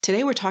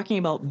Today we're talking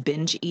about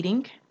binge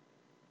eating,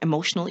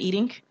 emotional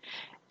eating,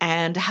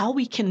 and how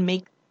we can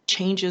make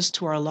changes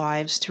to our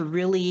lives to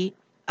really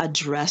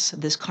address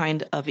this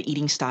kind of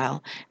eating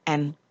style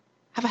and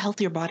have a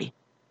healthier body.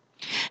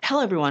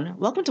 Hello, everyone.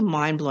 Welcome to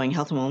Mind Blowing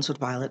Health and Wellness with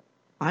Violet.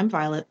 I'm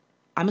Violet.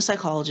 I'm a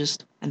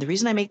psychologist, and the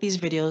reason I make these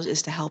videos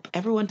is to help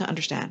everyone to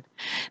understand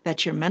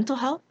that your mental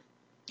health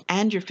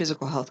and your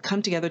physical health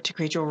come together to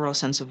create your overall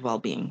sense of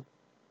well-being.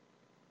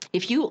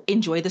 If you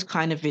enjoy this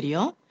kind of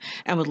video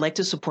and would like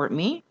to support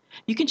me,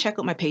 you can check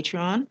out my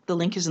Patreon. The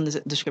link is in the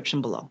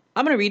description below.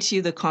 I'm going to read to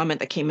you the comment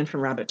that came in from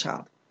Rabbit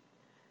Child.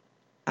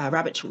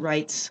 Rabbit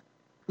writes,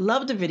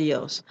 "Love the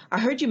videos. I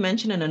heard you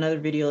mention in another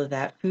video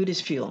that food is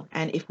fuel,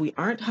 and if we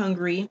aren't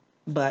hungry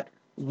but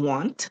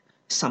want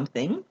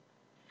something,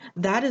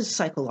 that is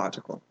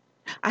psychological.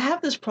 I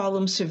have this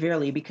problem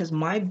severely because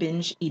my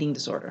binge eating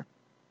disorder.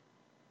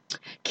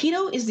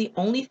 Keto is the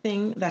only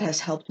thing that has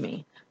helped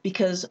me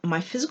because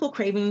my physical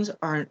cravings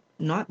are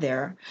not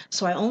there,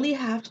 so I only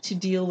have to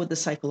deal with the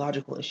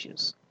psychological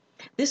issues.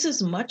 This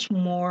is much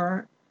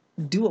more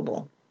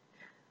doable,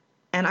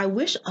 and I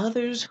wish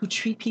others who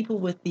treat people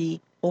with the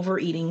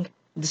overeating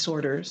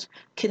disorders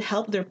could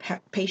help their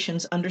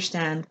patients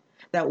understand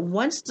that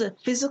once the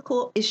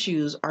physical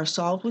issues are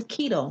solved with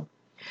keto,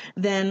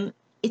 then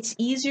it's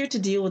easier to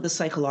deal with the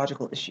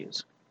psychological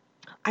issues.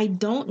 I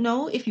don't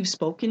know if you've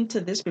spoken to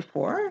this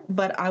before,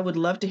 but I would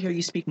love to hear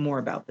you speak more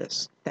about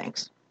this.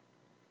 Thanks."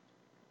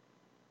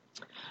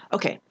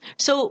 Okay,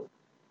 so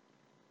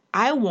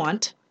I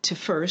want to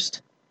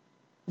first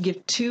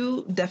give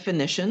two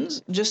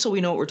definitions just so we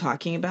know what we're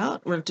talking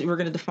about. We're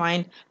going to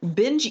define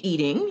binge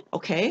eating,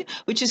 okay,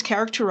 which is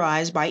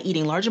characterized by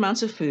eating large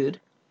amounts of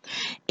food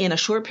in a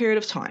short period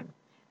of time,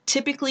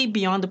 typically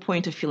beyond the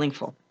point of feeling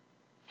full.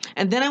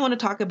 And then I want to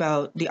talk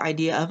about the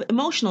idea of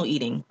emotional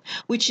eating,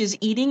 which is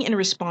eating in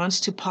response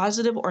to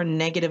positive or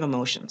negative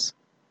emotions.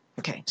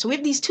 Okay, so we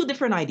have these two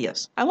different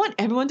ideas. I want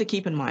everyone to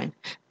keep in mind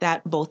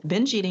that both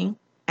binge eating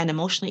and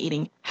emotional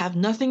eating have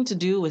nothing to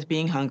do with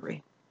being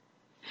hungry.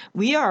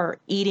 We are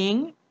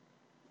eating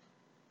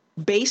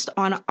based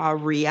on our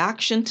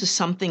reaction to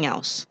something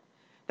else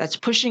that's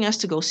pushing us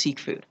to go seek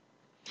food.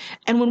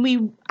 And when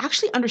we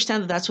actually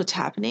understand that that's what's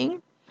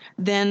happening,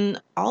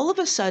 then all of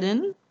a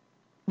sudden,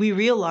 we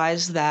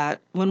realize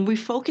that when we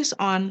focus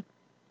on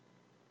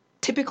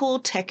typical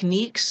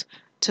techniques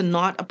to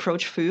not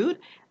approach food,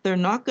 they're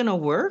not going to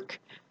work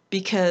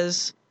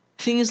because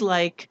things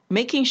like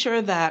making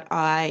sure that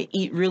I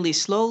eat really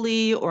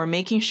slowly or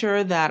making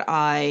sure that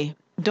I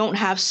don't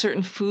have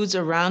certain foods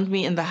around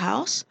me in the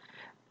house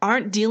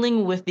aren't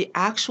dealing with the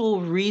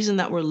actual reason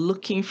that we're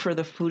looking for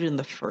the food in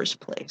the first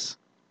place.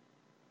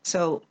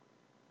 So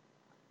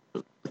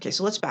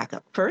let's back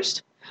up.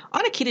 First,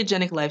 on a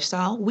ketogenic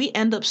lifestyle, we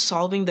end up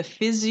solving the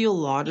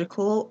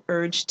physiological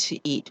urge to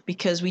eat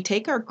because we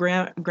take our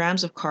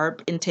grams of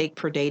carb intake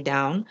per day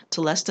down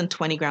to less than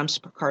 20 grams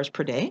of carbs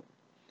per day.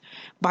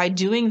 By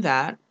doing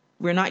that,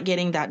 we're not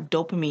getting that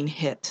dopamine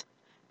hit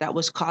that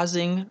was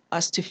causing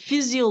us to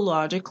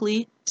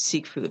physiologically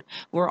seek food.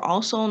 We're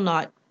also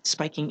not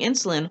spiking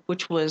insulin,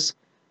 which was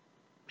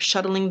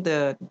shuttling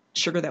the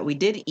sugar that we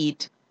did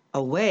eat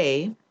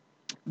away,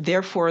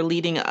 therefore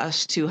leading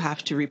us to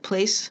have to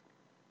replace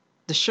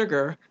the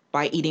sugar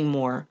by eating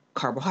more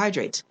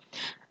carbohydrates.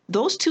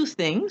 Those two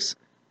things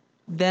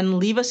then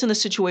leave us in a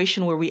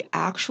situation where we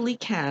actually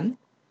can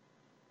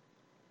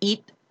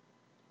eat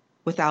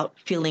without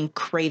feeling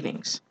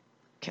cravings.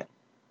 Okay,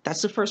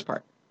 that's the first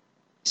part.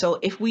 So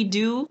if we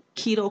do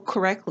keto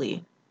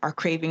correctly, our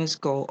cravings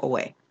go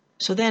away.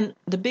 So then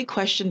the big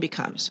question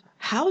becomes,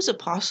 how is it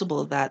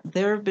possible that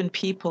there have been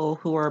people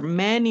who are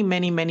many,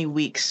 many, many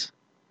weeks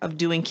of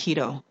doing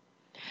keto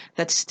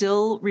that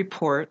still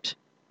report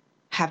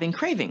having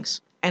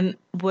cravings? And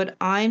what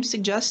I'm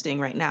suggesting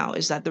right now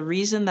is that the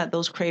reason that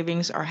those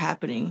cravings are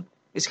happening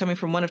is coming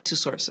from one of two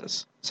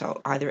sources.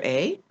 So either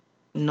A,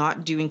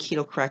 not doing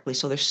keto correctly,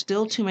 so there's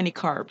still too many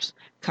carbs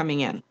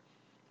coming in.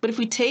 But if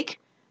we take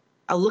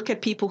a look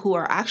at people who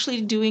are actually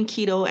doing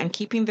keto and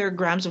keeping their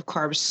grams of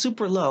carbs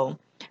super low,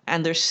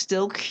 and they're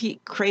still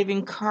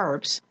craving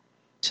carbs,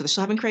 so they're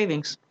still having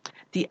cravings,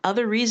 the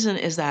other reason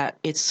is that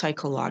it's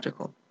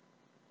psychological.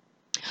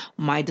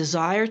 My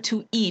desire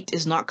to eat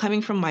is not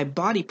coming from my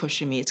body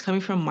pushing me, it's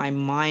coming from my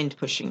mind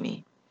pushing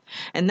me.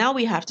 And now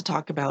we have to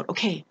talk about,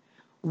 okay,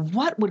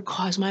 what would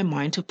cause my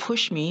mind to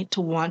push me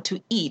to want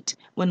to eat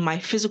when my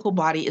physical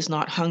body is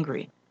not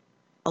hungry?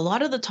 A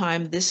lot of the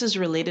time, this is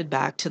related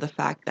back to the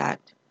fact that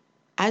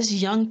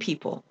as young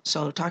people,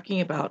 so talking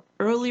about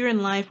earlier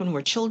in life when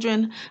we're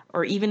children,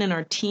 or even in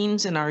our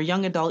teens and our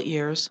young adult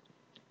years,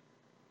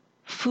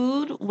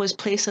 food was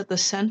placed at the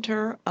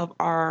center of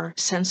our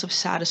sense of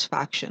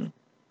satisfaction.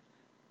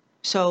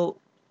 So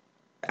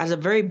at a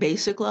very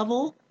basic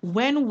level,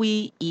 when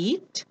we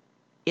eat,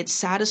 it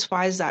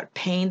satisfies that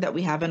pain that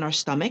we have in our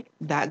stomach.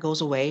 That goes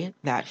away.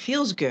 That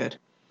feels good.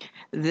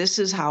 This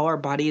is how our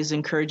body is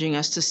encouraging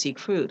us to seek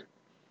food.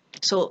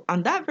 So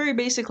on that very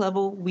basic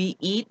level, we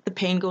eat, the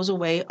pain goes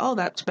away. Oh,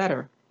 that's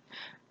better.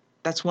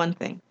 That's one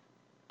thing.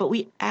 But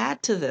we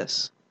add to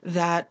this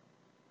that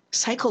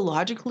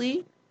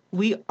psychologically,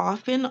 we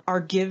often are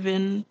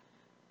given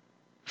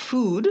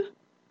food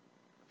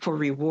for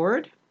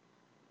reward,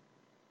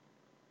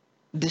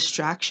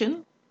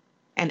 distraction,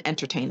 and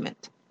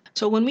entertainment.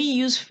 So when we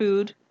use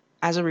food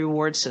as a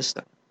reward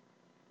system,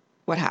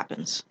 what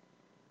happens?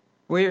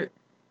 We're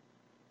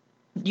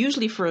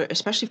usually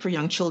especially for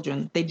young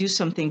children, they do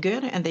something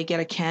good and they get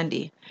a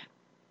candy.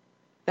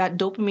 That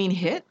dopamine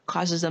hit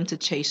causes them to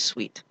chase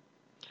sweet.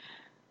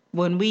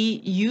 When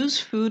we use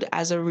food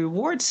as a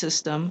reward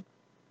system,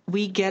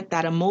 we get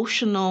that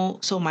emotional,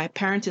 so my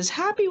parent is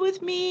happy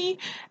with me,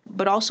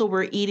 but also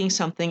we're eating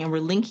something and we're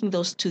linking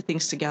those two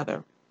things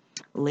together.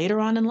 Later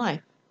on in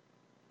life,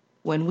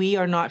 when we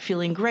are not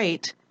feeling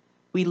great,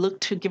 we look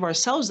to give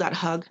ourselves that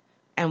hug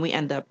and we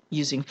end up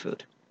using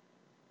food.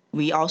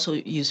 We also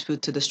use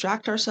food to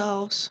distract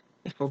ourselves.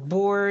 If we're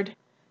bored,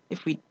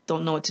 if we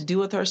don't know what to do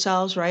with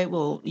ourselves, right,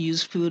 we'll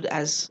use food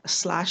as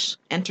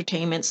 /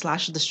 entertainment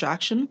 /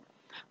 distraction.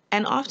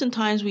 And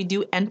oftentimes we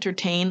do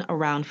entertain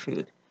around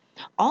food.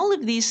 All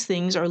of these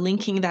things are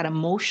linking that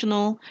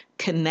emotional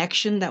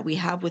connection that we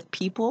have with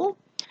people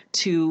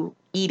to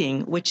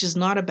eating, which is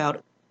not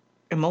about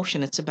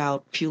emotion, it's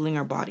about fueling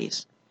our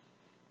bodies.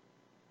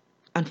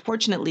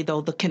 Unfortunately,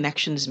 though, the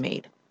connection is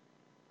made.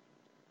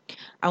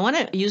 I want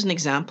to use an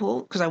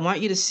example because I want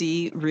you to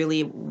see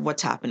really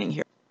what's happening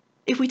here.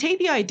 If we take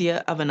the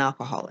idea of an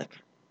alcoholic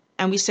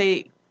and we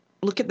say,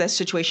 look at this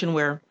situation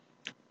where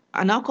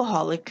an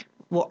alcoholic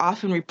will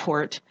often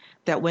report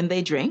that when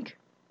they drink,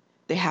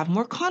 they have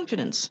more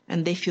confidence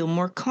and they feel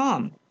more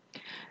calm.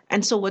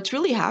 And so what's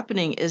really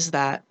happening is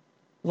that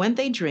when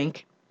they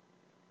drink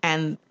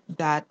and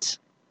that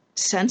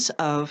sense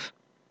of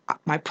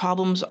my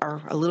problems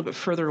are a little bit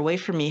further away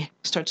from me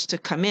starts to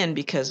come in,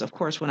 because of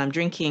course when I'm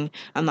drinking,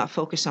 I'm not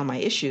focused on my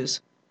issues.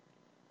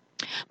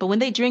 But when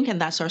they drink and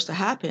that starts to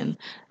happen,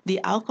 the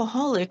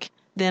alcoholic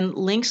then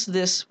links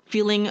this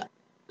feeling,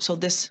 so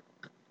this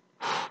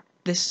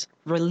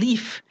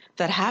relief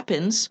that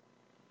happens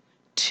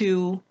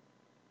to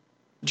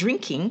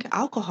drinking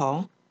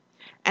alcohol.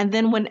 And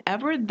then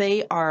whenever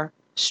they are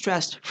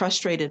stressed,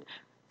 frustrated,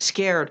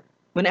 scared,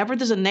 whenever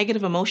there's a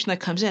negative emotion that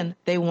comes in,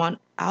 they want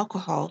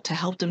alcohol to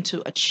help them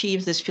to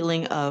achieve this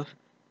feeling of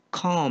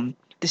calm,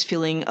 this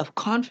feeling of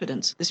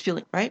confidence, this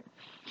feeling, right?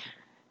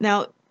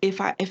 Now,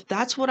 if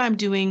that's what I'm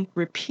doing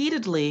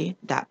repeatedly,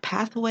 that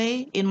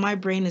pathway in my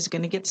brain is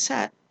going to get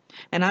set,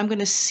 and I'm going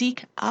to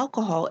seek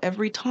alcohol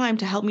every time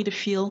to help me to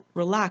feel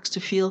relaxed, to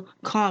feel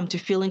calm, to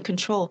feel in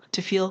control,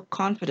 to feel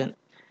confident.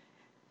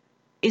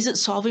 Is it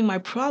solving my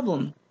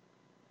problem?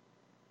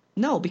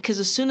 No, because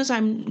as soon as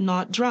I'm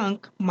not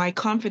drunk, my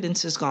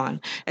confidence is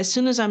gone. As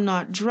soon as I'm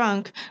not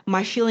drunk,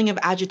 my feeling of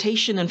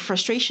agitation and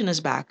frustration is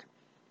back.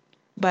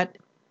 But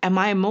am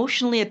I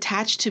emotionally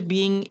attached to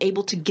being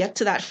able to get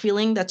to that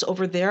feeling that's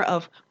over there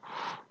of,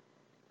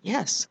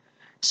 yes.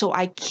 So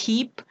I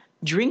keep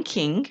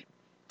drinking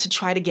to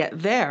try to get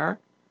there,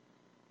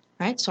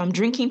 right? So I'm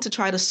drinking to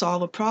try to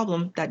solve a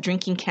problem that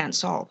drinking can't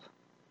solve.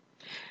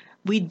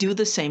 We do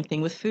the same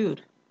thing with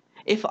food.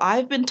 If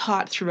I've been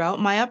taught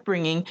throughout my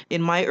upbringing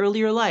in my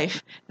earlier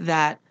life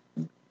that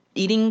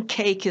eating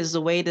cake is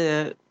the way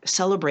to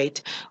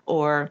celebrate,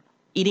 or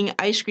eating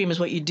ice cream is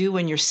what you do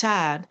when you're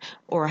sad,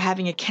 or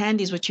having a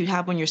candy is what you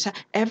have when you're sad,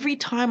 every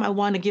time I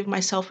want to give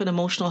myself an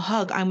emotional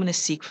hug, I'm going to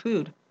seek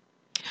food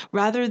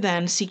rather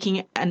than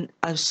seeking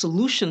a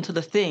solution to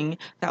the thing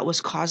that was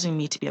causing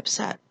me to be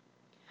upset.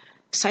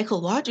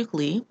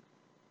 Psychologically,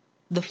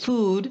 the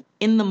food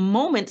in the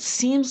moment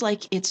seems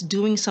like it's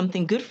doing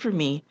something good for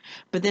me,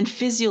 but then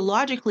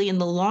physiologically in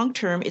the long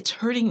term, it's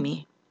hurting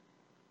me.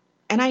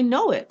 And I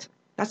know it.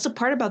 That's the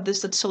part about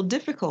this that's so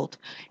difficult.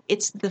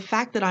 It's the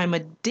fact that I'm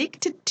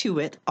addicted to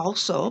it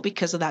also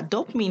because of that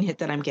dopamine hit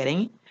that I'm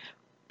getting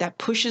that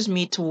pushes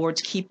me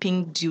towards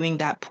keeping doing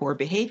that poor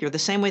behavior. The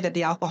same way that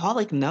the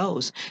alcoholic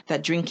knows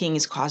that drinking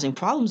is causing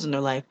problems in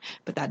their life,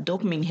 but that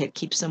dopamine hit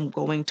keeps them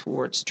going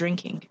towards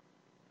drinking.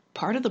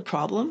 Part of the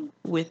problem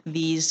with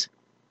these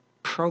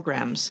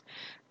programs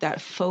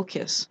that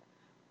focus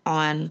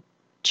on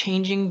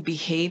changing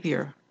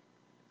behavior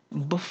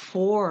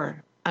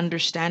before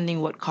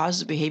understanding what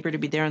causes behavior to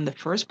be there in the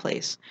first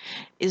place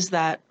is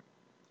that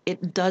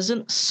it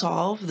doesn't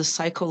solve the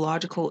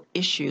psychological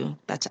issue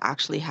that's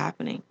actually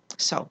happening.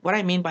 So what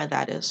I mean by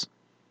that is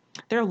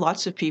there are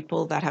lots of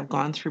people that have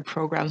gone through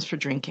programs for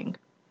drinking,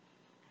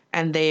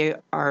 and they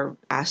are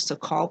asked to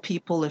call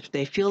people if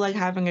they feel like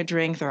having a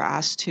drink. They're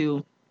asked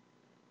to,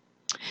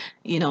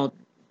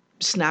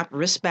 snap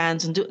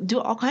wristbands and do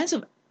all kinds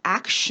of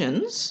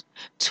actions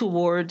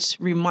towards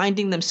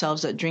reminding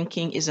themselves that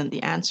drinking isn't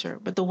the answer.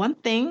 But the one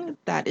thing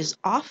that is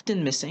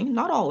often missing,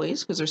 not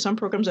always, because there's some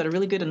programs that are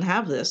really good and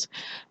have this,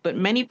 but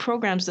many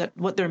programs that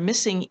what they're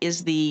missing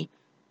is the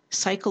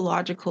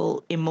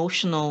psychological,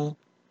 emotional,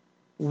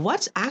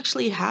 what's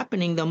actually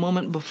happening the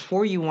moment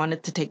before you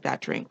wanted to take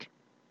that drink.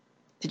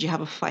 Did you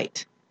have a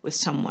fight with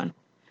someone?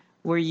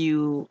 Were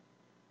you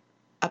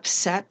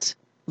upset,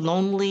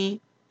 lonely,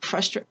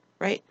 frustrated,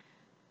 right?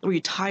 Were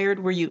you tired?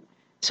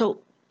 So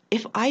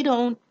if I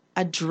don't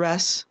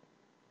address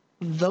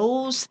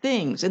those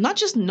things and not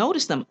just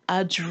notice them,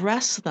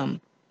 address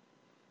them.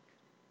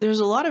 There's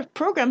a lot of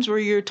programs where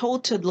you're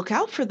told to look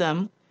out for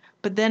them,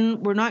 but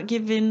then we're not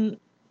given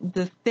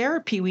the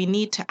therapy we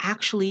need to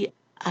actually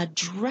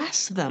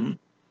address them.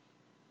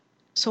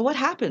 So what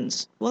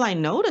happens? Well, I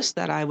noticed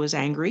that I was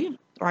angry,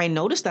 or I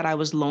noticed that I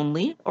was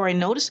lonely, or I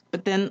noticed,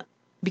 but then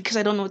because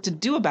I don't know what to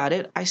do about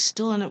it, I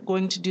still end up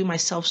going to do my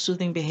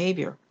self-soothing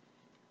behavior.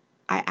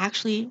 I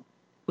actually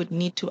would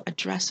need to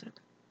address it.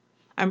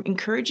 I'm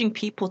encouraging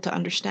people to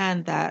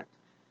understand that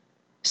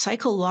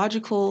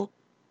psychological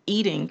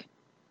eating,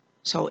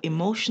 so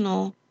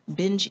emotional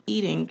binge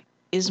eating,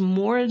 is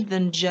more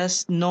than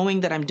just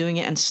knowing that I'm doing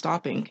it and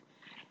stopping.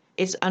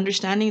 It's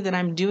understanding that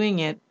I'm doing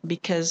it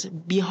because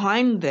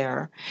behind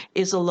there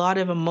is a lot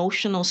of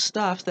emotional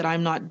stuff that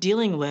I'm not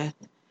dealing with.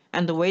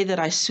 And the way that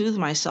I soothe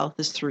myself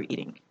is through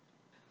eating.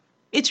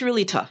 It's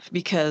really tough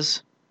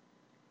because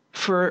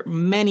for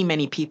many,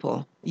 many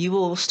people, you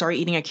will start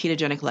eating a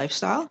ketogenic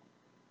lifestyle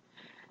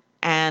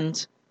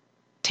and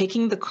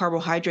taking the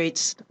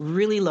carbohydrates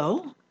really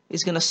low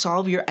is going to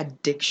solve your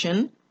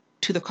addiction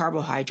to the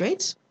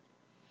carbohydrates.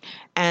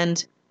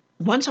 And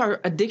once our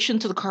addiction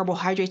to the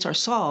carbohydrates are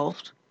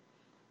solved,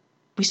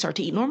 we start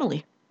to eat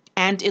normally.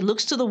 And it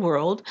looks to the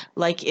world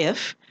like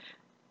if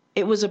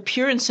it was a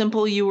pure and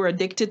simple, you were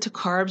addicted to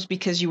carbs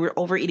because you were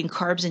overeating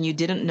carbs and you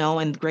didn't know,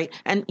 and great.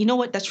 And you know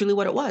what? That's really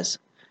what it was.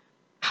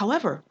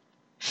 However,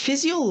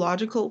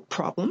 physiological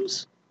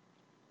problems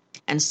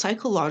and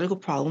psychological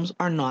problems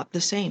are not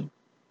the same.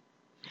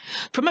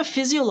 From a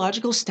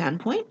physiological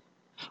standpoint,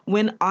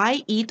 when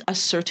I eat a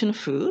certain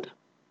food,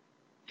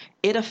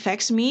 it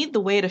affects me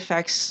the way it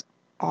affects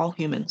all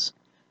humans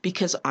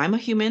because I'm a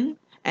human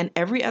and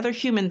every other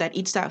human that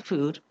eats that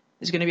food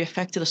is going to be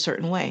affected a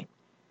certain way.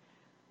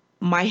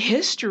 My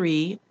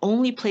history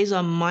only plays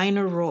a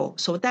minor role.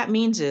 So what that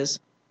means is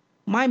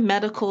my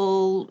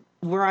medical,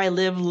 where I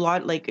live a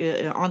lot, like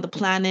on the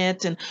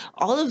planet and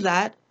all of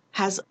that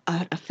has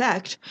an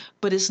effect,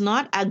 but it's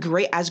not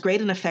as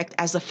great an effect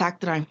as the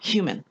fact that I'm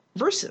human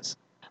versus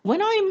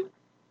when I'm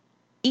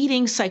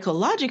eating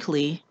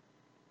psychologically,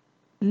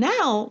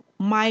 now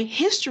my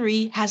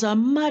history has a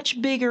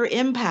much bigger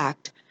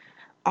impact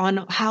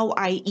on how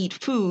I eat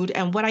food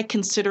and what I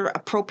consider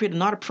appropriate and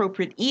not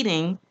appropriate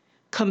eating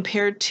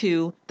compared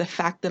to the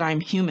fact that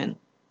I'm human.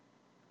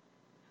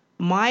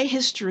 My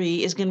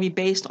history is going to be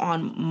based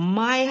on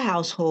my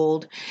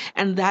household,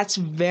 and that's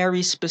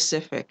very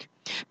specific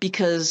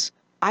because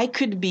I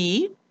could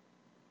be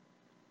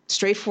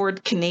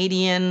straightforward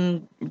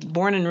Canadian,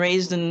 born and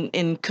raised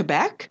in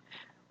Quebec,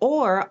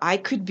 or I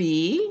could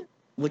be,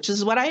 which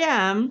is what I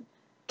am,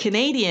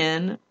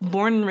 Canadian,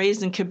 born and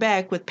raised in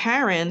Quebec with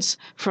parents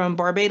from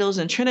Barbados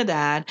and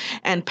Trinidad,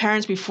 and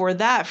parents before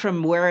that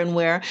from where and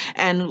where,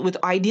 and with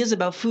ideas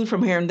about food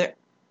from here and there,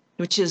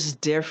 which is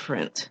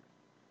different.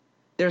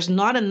 There's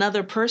not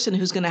another person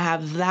who's going to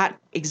have that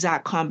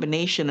exact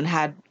combination and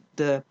had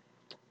the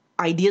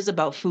ideas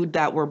about food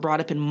that were brought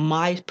up in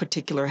my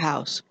particular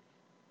house.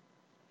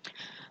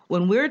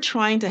 When we're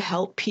trying to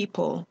help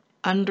people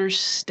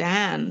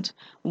understand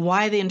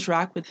why they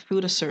interact with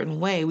food a certain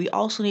way, we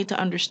also need to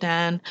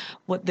understand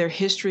what their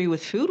history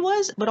with food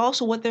was, but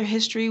also what their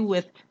history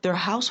with their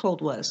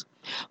household was.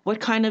 What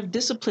kind of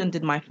discipline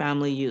did my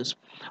family use?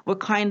 What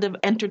kind of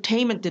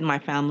entertainment did my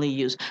family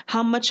use?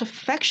 How much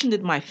affection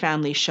did my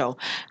family show?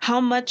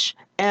 How much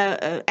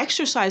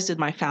exercise did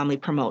my family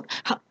promote?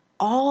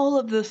 All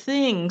of the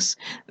things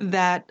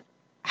that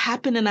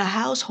happen in a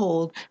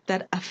household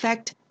that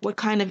affect what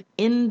kind of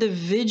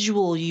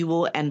individual you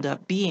will end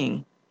up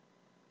being.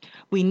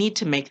 We need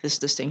to make this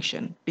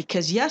distinction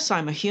because yes,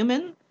 I'm a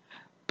human,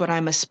 but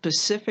I'm a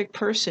specific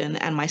person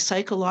and my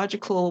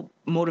psychological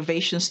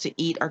motivations to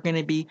eat are going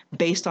to be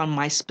based on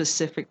my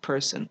specific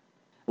person.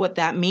 What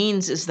that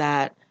means is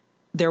that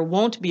there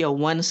won't be a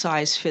one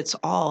size fits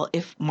all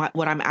if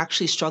what I'm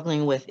actually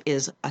struggling with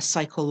is a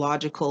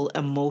psychological,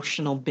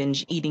 emotional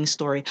binge eating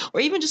story,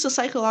 or even just a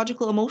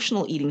psychological,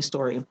 emotional eating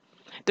story.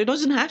 There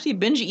doesn't have to be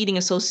binge eating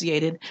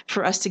associated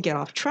for us to get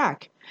off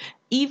track.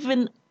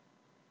 Even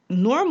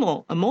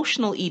normal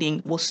emotional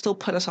eating will still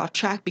put us off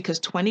track because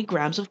 20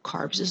 grams of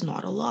carbs is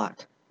not a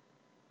lot.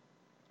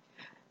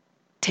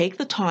 Take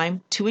the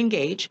time to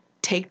engage.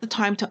 Take the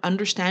time to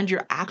understand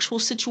your actual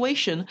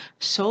situation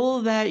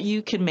so that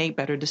you can make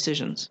better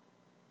decisions.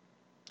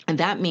 And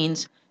that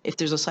means if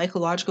there's a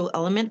psychological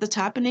element that's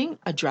happening,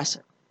 address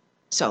it.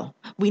 So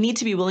we need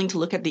to be willing to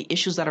look at the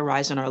issues that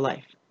arise in our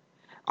life.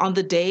 On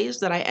the days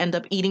that I end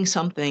up eating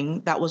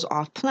something that was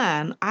off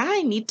plan,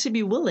 I need to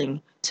be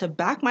willing to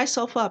back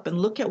myself up and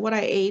look at what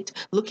I ate,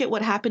 look at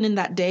what happened in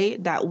that day,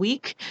 that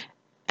week,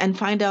 and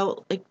find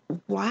out, like,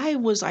 why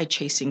was I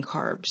chasing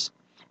carbs?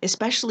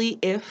 Especially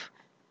if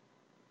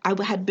I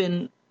had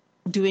been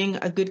doing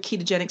a good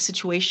ketogenic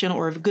situation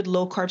or a good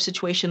low carb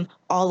situation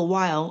all the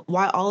while,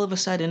 why all of a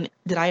sudden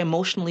did I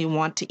emotionally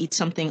want to eat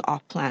something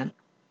off plan?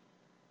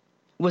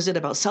 Was it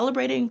about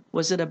celebrating?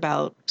 Was it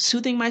about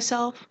soothing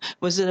myself?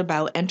 Was it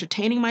about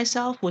entertaining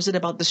myself? Was it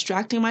about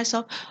distracting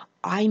myself?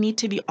 I need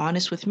to be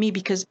honest with me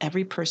because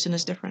every person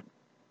is different.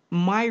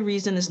 My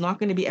reason is not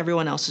going to be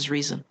everyone else's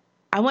reason.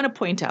 I want to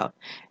point out,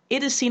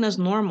 it is seen as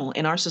normal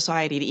in our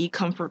society to eat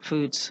comfort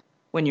foods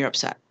when you're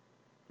upset,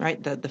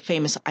 right? The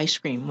famous ice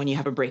cream when you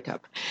have a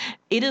breakup.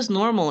 It is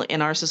normal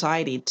in our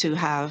society to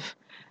have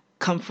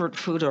comfort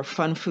food or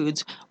fun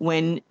foods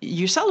when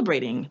you're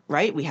celebrating,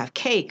 right? We have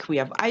cake, we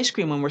have ice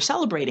cream when we're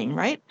celebrating,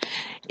 right?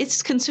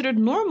 It's considered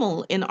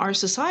normal in our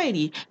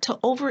society to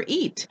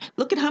overeat.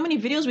 Look at how many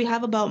videos we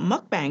have about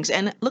mukbangs,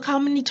 and look how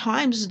many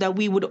times that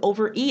we would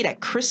overeat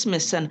at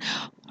Christmas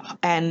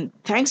and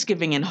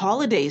Thanksgiving and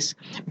holidays.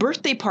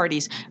 Birthday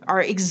parties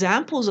are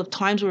examples of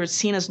times where it's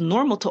seen as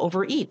normal to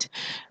overeat.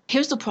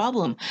 Here's the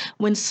problem.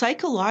 When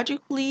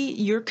psychologically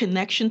your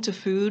connection to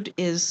food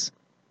is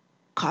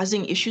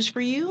causing issues for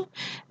you,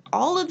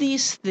 all of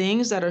these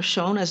things that are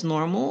shown as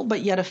normal,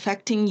 but yet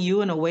affecting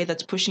you in a way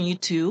that's pushing you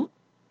to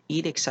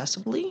eat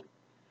excessively.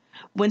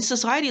 When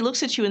society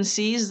looks at you and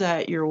sees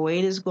that your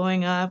weight is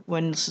going up,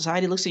 when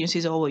society looks at you and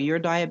sees, oh, well,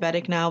 you're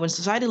diabetic now, when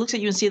society looks at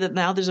you and sees that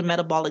now there's a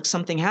metabolic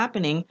something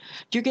happening,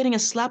 you're getting a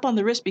slap on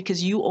the wrist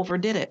because you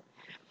overdid it.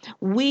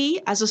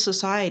 We as a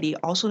society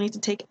also need to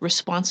take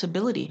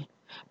responsibility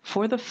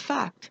for the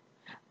fact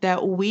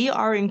that we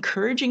are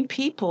encouraging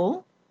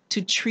people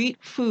to treat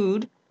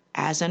food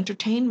as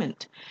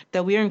entertainment,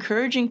 that we are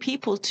encouraging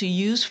people to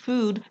use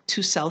food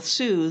to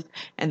self-soothe,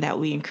 and that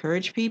we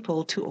encourage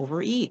people to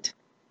overeat.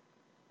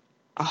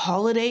 A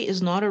holiday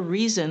is not a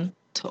reason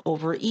to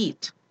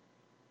overeat.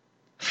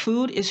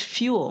 Food is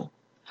fuel.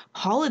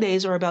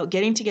 Holidays are about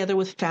getting together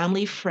with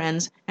family,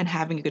 friends, and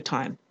having a good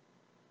time.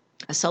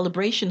 A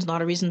celebration is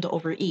not a reason to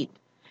overeat.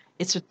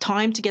 It's a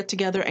time to get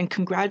together and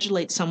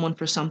congratulate someone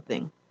for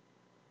something.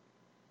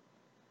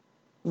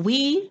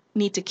 We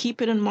need to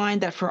keep it in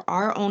mind that for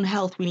our own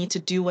health, we need to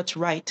do what's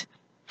right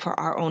for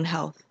our own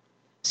health.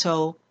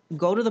 So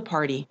go to the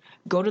party,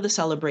 go to the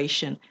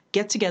celebration,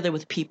 get together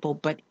with people,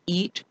 but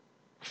eat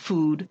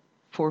food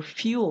for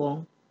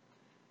fuel.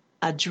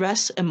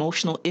 Address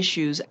emotional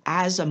issues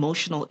as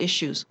emotional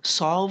issues.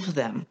 Solve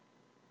them.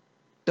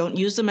 Don't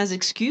use them as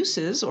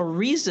excuses or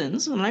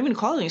reasons. I'm not even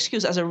calling it an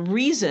excuse, as a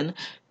reason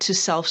to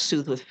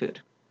self-soothe with food.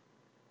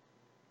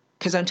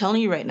 Because I'm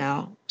telling you right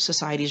now,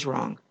 society's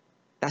wrong.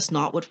 That's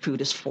not what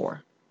food is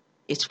for.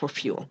 It's for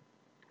fuel.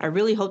 I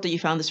really hope that you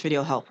found this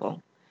video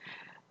helpful.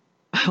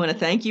 I want to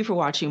thank you for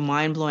watching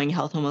Mind Blowing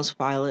Health Almost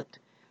Violet.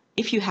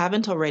 If you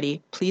haven't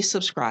already, please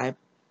subscribe.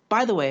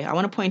 By the way, I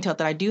want to point out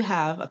that I do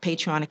have a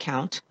Patreon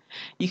account.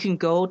 You can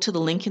go to the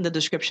link in the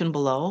description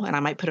below, and I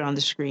might put it on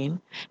the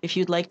screen. If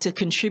you'd like to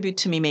contribute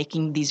to me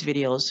making these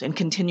videos and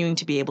continuing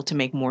to be able to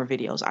make more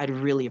videos, I'd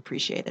really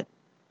appreciate it.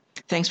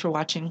 Thanks for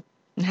watching,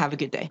 and have a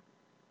good day.